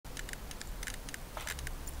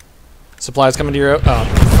Supplies coming to your... Oh,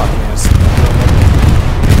 fucking ass.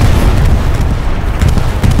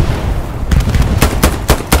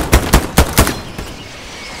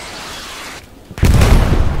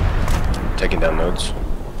 Taking down nodes.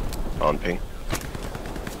 On ping.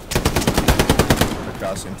 They're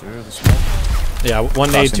crossing through the smoke. Yeah,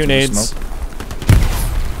 one nade, two nades.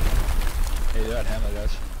 Hey, they're at Hamlet,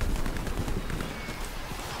 guys.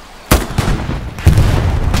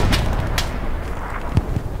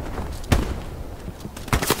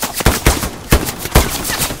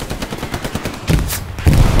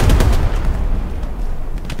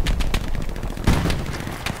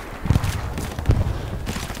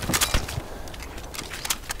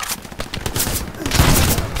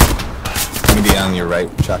 Maybe on your right,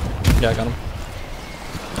 Chuck. Yeah, I got him.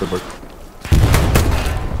 Good work.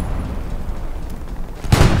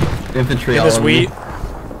 Infantry Give all us over wheat.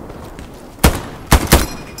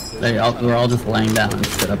 We're all just laying down and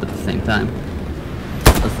stood up at the same time.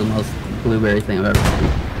 That's the most blueberry thing I've ever seen.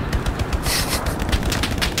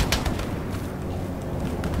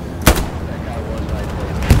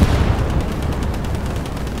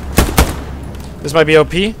 This might be OP. Oh,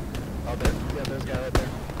 there. Yeah, there's a guy right there.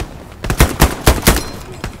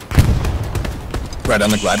 Right on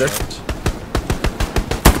the glider.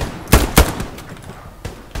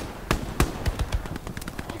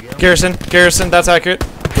 Garrison, that's accurate.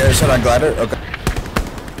 Garrison on glider. Okay.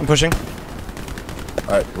 I'm pushing.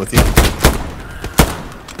 Alright, with you.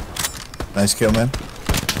 Nice kill, man.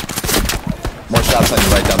 More shots on you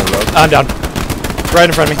right down the road. I'm down. Right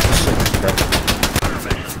in front of me.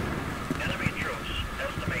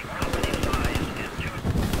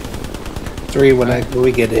 Three, when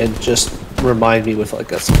we get in, just remind me with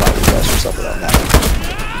like a supply request or something on that.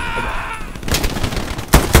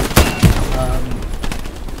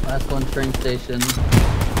 Last one, train station.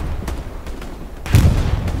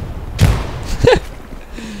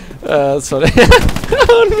 That's funny.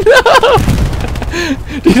 Oh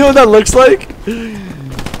no! Do you know what that looks like?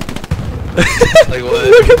 Like what?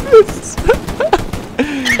 Look at this!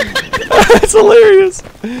 That's hilarious!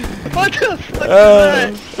 What the fuck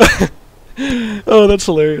is that? Oh, that's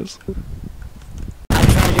hilarious.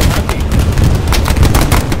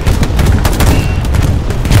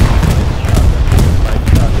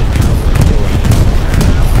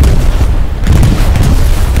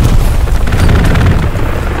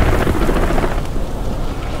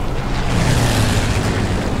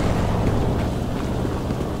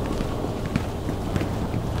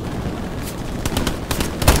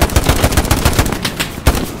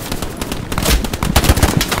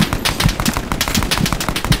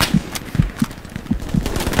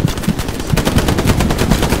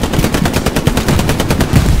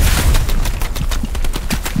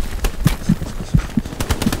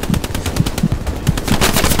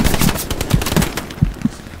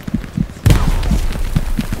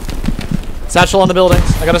 Satchel on the building.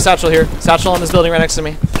 I got a satchel here. Satchel on this building right next to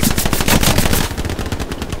me.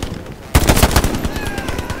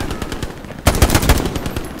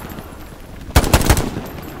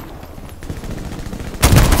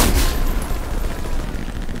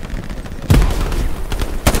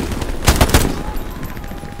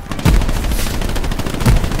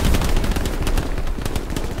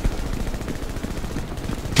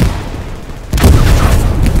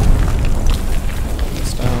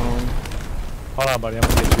 Hold on, buddy. I'm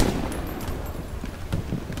gonna get you.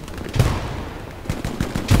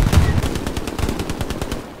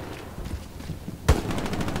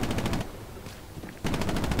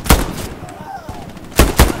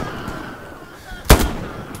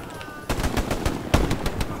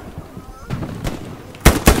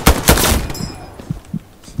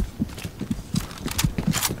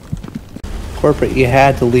 Corporate, you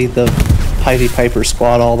had to lead the Piety Piper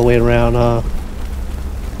squad all the way around, huh?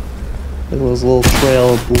 Look at those little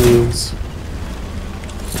trail of blues.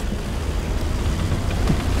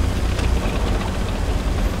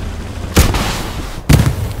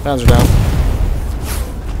 Downs are down.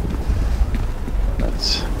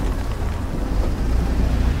 That's...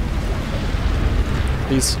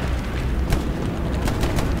 Peace.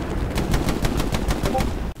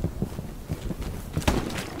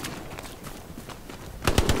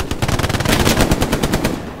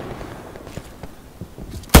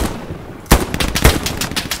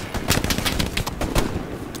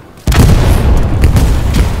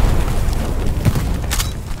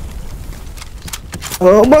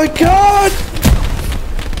 Oh my god!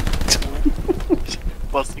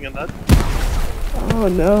 Busting a nut? Oh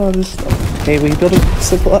no, this. Hey, will you build a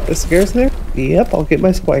supply garrison there? Yep, I'll get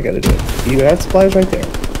my supply. I gotta do it. You have supplies right there.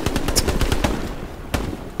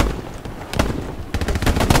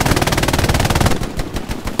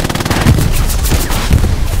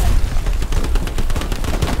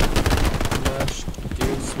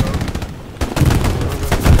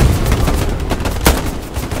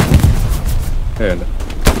 Dude.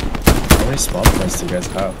 How many spawn points do you guys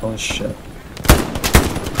have? Holy shit.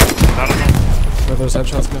 I don't know. Where those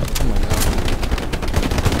headshots go? Oh my god.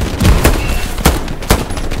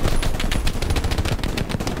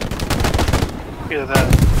 Look at that.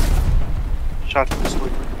 Shot this way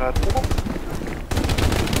pretty bad.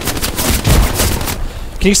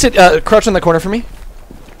 Can you sit, crouch in the corner for me?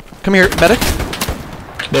 Come here, medic.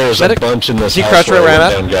 There's Medic, a bunch in this can you house crouch right where I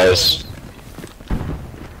where I'm went down, guys.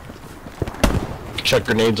 Chuck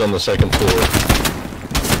grenades on the second floor.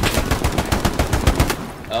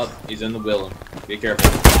 Oh, he's in the building. Be careful.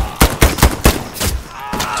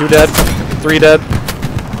 2 dead. 3 dead.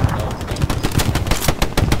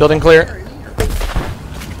 Building clear.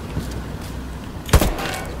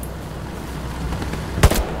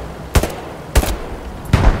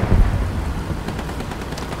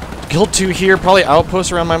 Killed 2 here, probably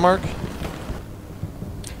outpost around my mark.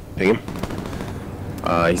 Ping him.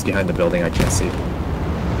 He's behind the building, I can't see.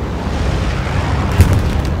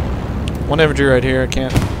 One infantry right here, I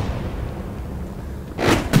can't.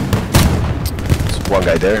 There's one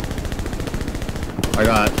guy there. I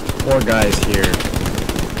got 4 guys here.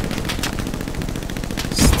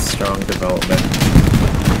 Strong development.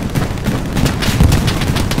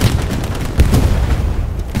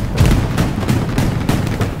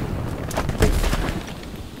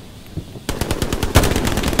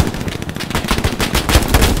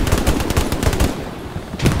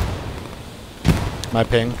 My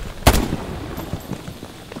ping.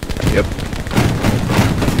 Yep.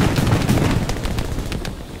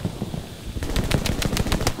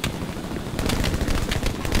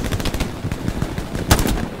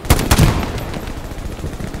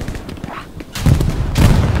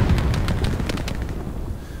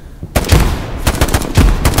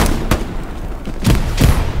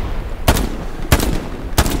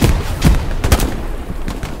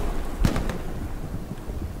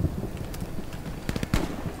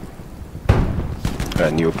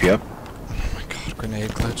 Got a new OP up. Oh my god,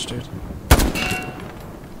 grenade clutch, dude.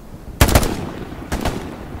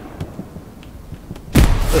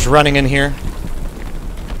 Just running in here.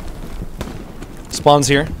 Spawns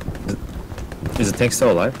here. Is the tank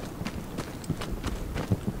still alive?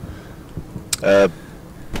 Uh,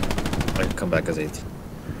 I can come back as 8.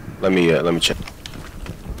 let me check.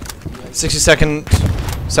 60-second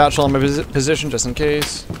satchel on my position, just in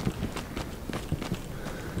case.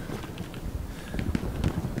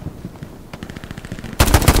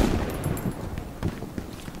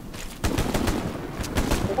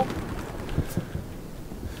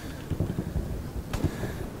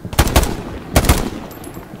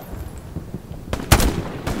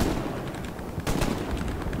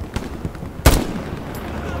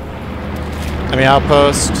 Enemy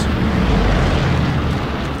outpost.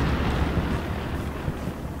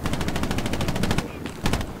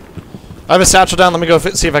 I have a satchel down. Let me go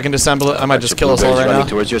see if I can disassemble it. I might just kill us all right running now.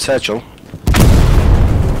 towards your satchel.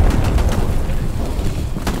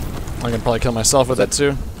 I can probably kill myself with it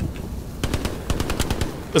too.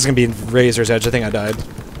 This is gonna be Razor's Edge. I think I died.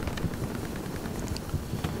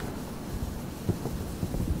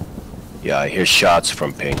 Yeah, I hear shots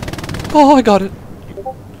from ping. Oh, I got it.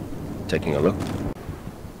 Taking a look.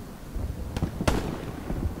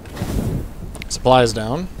 Supplies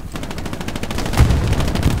down.